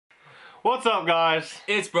What's up, guys?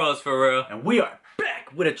 It's Bros for Real. And we are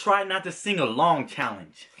back with a try not to sing along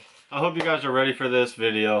challenge. I hope you guys are ready for this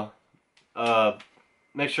video.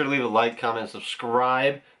 Make sure to leave a like, comment, and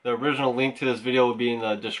subscribe. The original link to this video will be in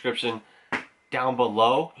the description down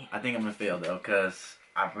below. I think I'm gonna fail though, because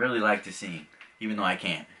I really like to sing, even though I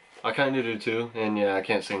can't. I kind of do too, and yeah, I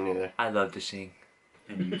can't sing neither. I love to sing.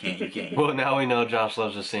 And you can't. Well, now we know Josh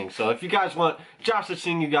loves to sing. So if you guys want Josh to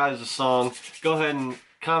sing you guys a song, go ahead and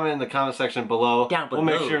comment in the comment section below. Down below.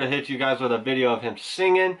 We'll make sure to hit you guys with a video of him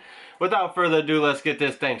singing. Without further ado, let's get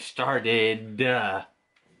this thing started. I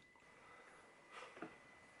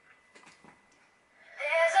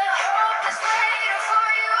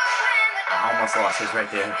almost lost this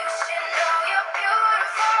right there.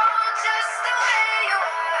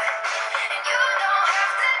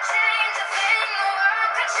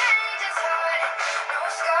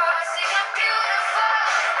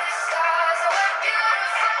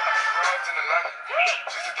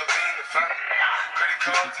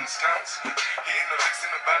 And stunts, hitting the licks in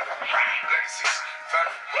the back, legacies,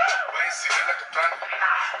 family, wait, see, they like a panda,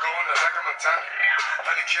 going to like a Montana,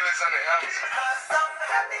 honey killers on their hands.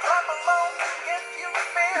 Clap along if you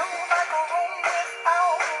feel like a room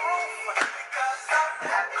without a roof.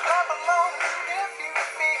 Clap along if you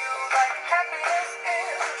feel like happiness is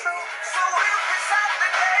the truth. So we'll recite the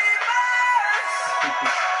neighbors.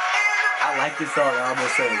 I like this song, I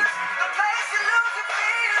almost sang.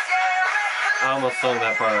 I almost sung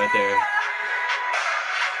that part right there.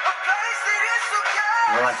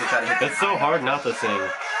 I like to try to hit It's so hard not to sing.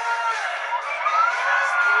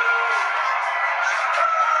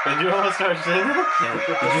 Did you almost start singing?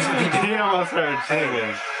 Yeah. He almost started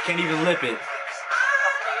singing. Can't even lip it.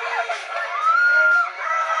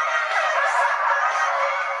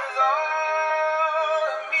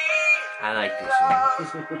 I like this one.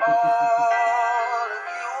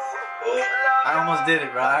 I almost did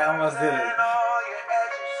it, bro. I almost did it.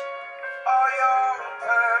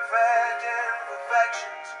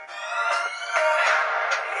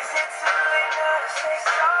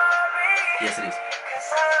 Yes, it is.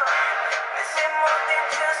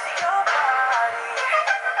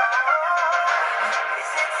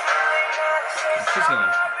 She's going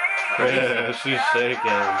crazy. Yeah, she's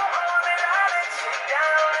shaking.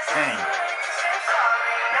 Dang.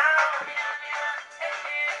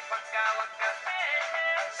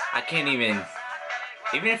 I can't even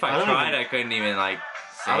if I tried, I couldn't even like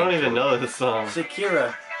sing. I don't even know this song.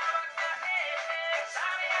 Shakira.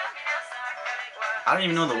 I don't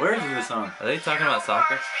even know the words of this song. Are they talking about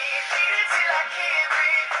soccer?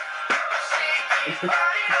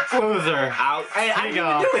 Loser. Ouch. Hey, I Here you didn't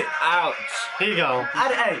go. even do it. Ouch. Here you go.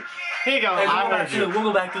 Hey, Here you go. hey, I heard you. we'll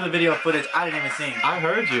go back to the video footage. I didn't even sing. I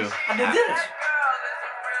heard you. I did this.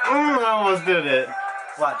 I almost did it.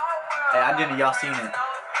 What? Hey, I did it. Y'all seen it.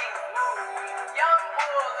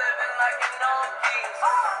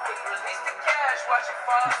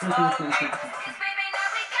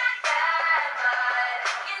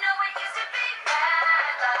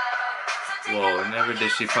 Whoa, never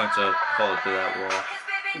did she punch a hole through that wall.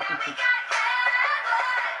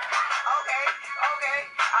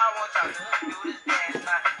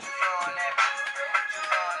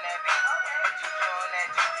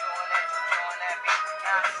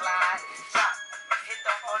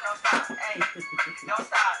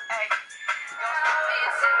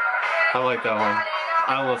 I like that one.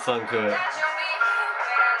 I almost sung to it.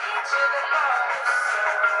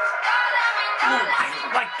 I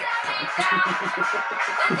like it.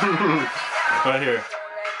 Right here.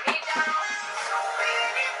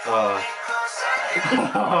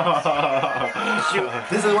 Shoot,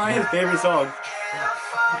 this is one of his favorite songs.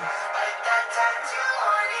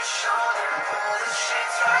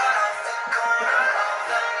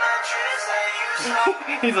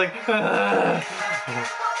 He's like,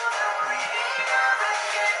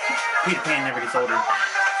 Peter Pan never gets older.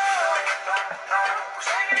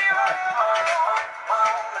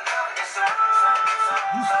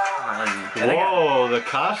 whoa, the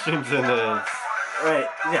costumes in this. Wait,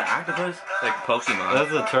 is that octopus? Like Pokemon.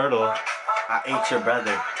 That's a turtle. I ate your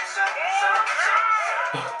brother.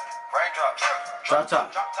 Drop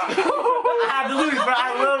top. I had to lose, but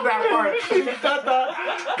I love that part.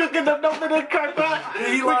 Cooking up nothing in carpet.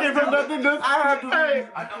 He lost Cooking from nothing to I had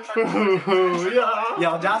to lose. yeah.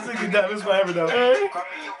 Yo, Johnson can do this forever though. Hey.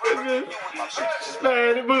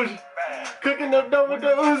 Man, bougie. Cooking up dope with the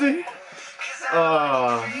Uzi.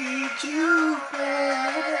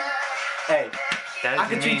 Hey, That I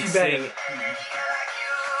can doesn't treat mean you better.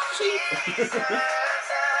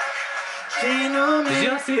 Did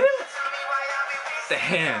y'all see that? The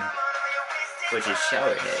hand. Which is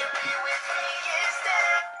shower head.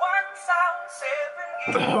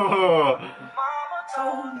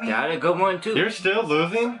 Got a good one too. You're still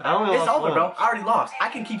losing? I don't know. It's over, bro. I already lost. I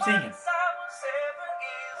can keep singing.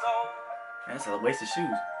 That's a waste of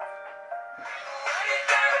shoes.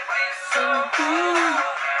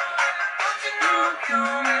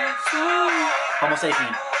 Homo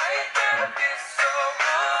sapien.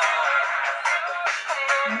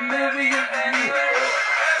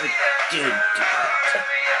 Dude.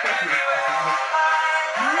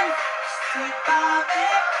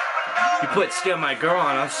 You put Still My Girl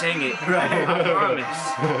on, I'll sing it. Right. I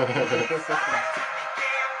promise.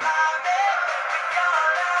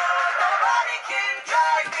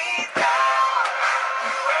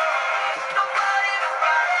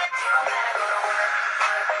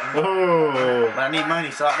 Oh. But I need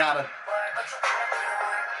money, so I gotta.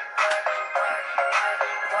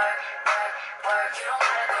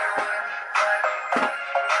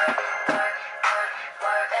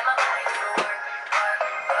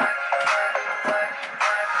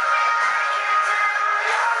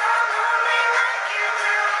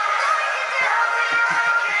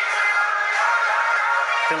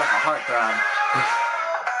 Feel like a heartthrob.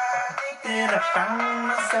 Then I found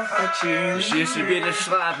myself a tune. This used to be the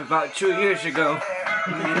slap about 2 years ago.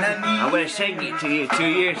 I would have sang it to you 2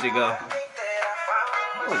 years ago.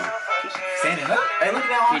 Standing up. Hey, look at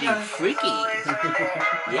that Pretty all freaky.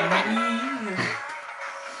 Yeah.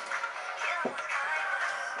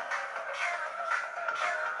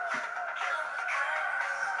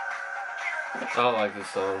 I don't like this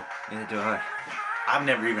song. Neither do I. I've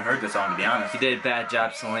never even heard this song, to be honest. You did a bad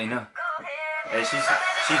job, Selena. Hey, she's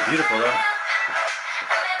beautiful though.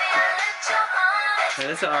 Hey,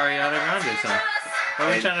 that's an Ariana Grande song. Are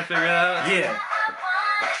we trying to figure that out? Yeah.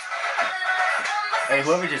 Hey,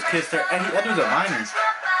 whoever just kissed her. Hey, that dude's a minor.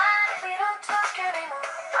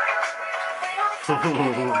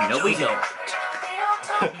 No, we don't.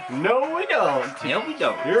 No, we don't. No, we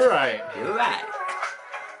don't. You're right. You're right.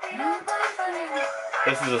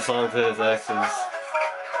 This is a song to his exes.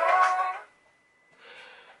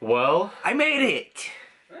 Well, I made it.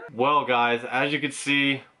 well, guys, as you can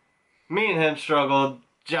see, me and him struggled.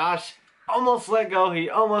 Josh almost let go. He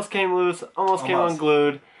almost came loose. Almost came Almost.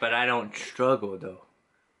 unglued. But I don't struggle though.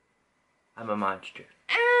 I'm a monster.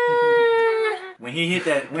 When he hit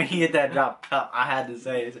that drop top, I had to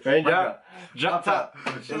say it. Raindrop. Drop top.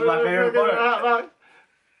 It's my favorite part.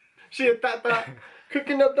 She a tata.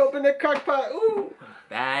 Cooking up dope in the crock pot. Ooh.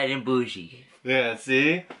 Bad and bougie. Yeah,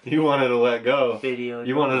 see? You wanted to let go. Video.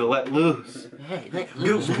 You wanted to let loose. Hey, let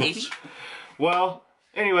loose, baby. Well,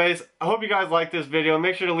 anyways, I hope you guys liked this video.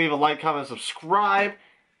 Make sure to leave a like, comment, subscribe.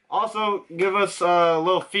 Also, give us a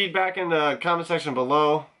little feedback in the comment section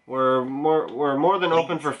below. We're more than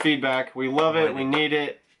open for feedback. We love it. We need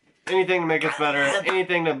it. Anything to make us better.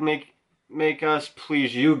 Anything to make us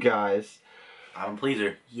please you guys. I'm a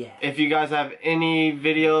pleaser. Yeah. If you guys have any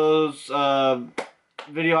videos,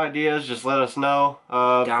 video ideas, just let us know.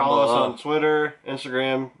 Follow us below. on Twitter,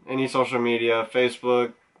 Instagram, any social media,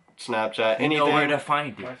 Facebook, Snapchat, You anything. know where to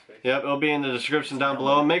find it. Yep, it'll be in the description down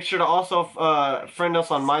below. Make sure to also friend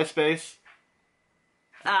us on MySpace.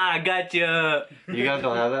 Ah, gotcha. You guys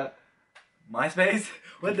don't have that? MySpace?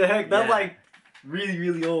 What the heck? That's Yeah. like really,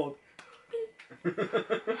 really old.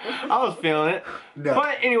 I was feeling it. No.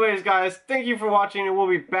 But anyways, guys, thank you for watching, and we'll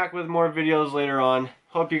be back with more videos later on.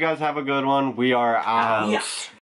 Hope you guys have a good one. We are out. Yes.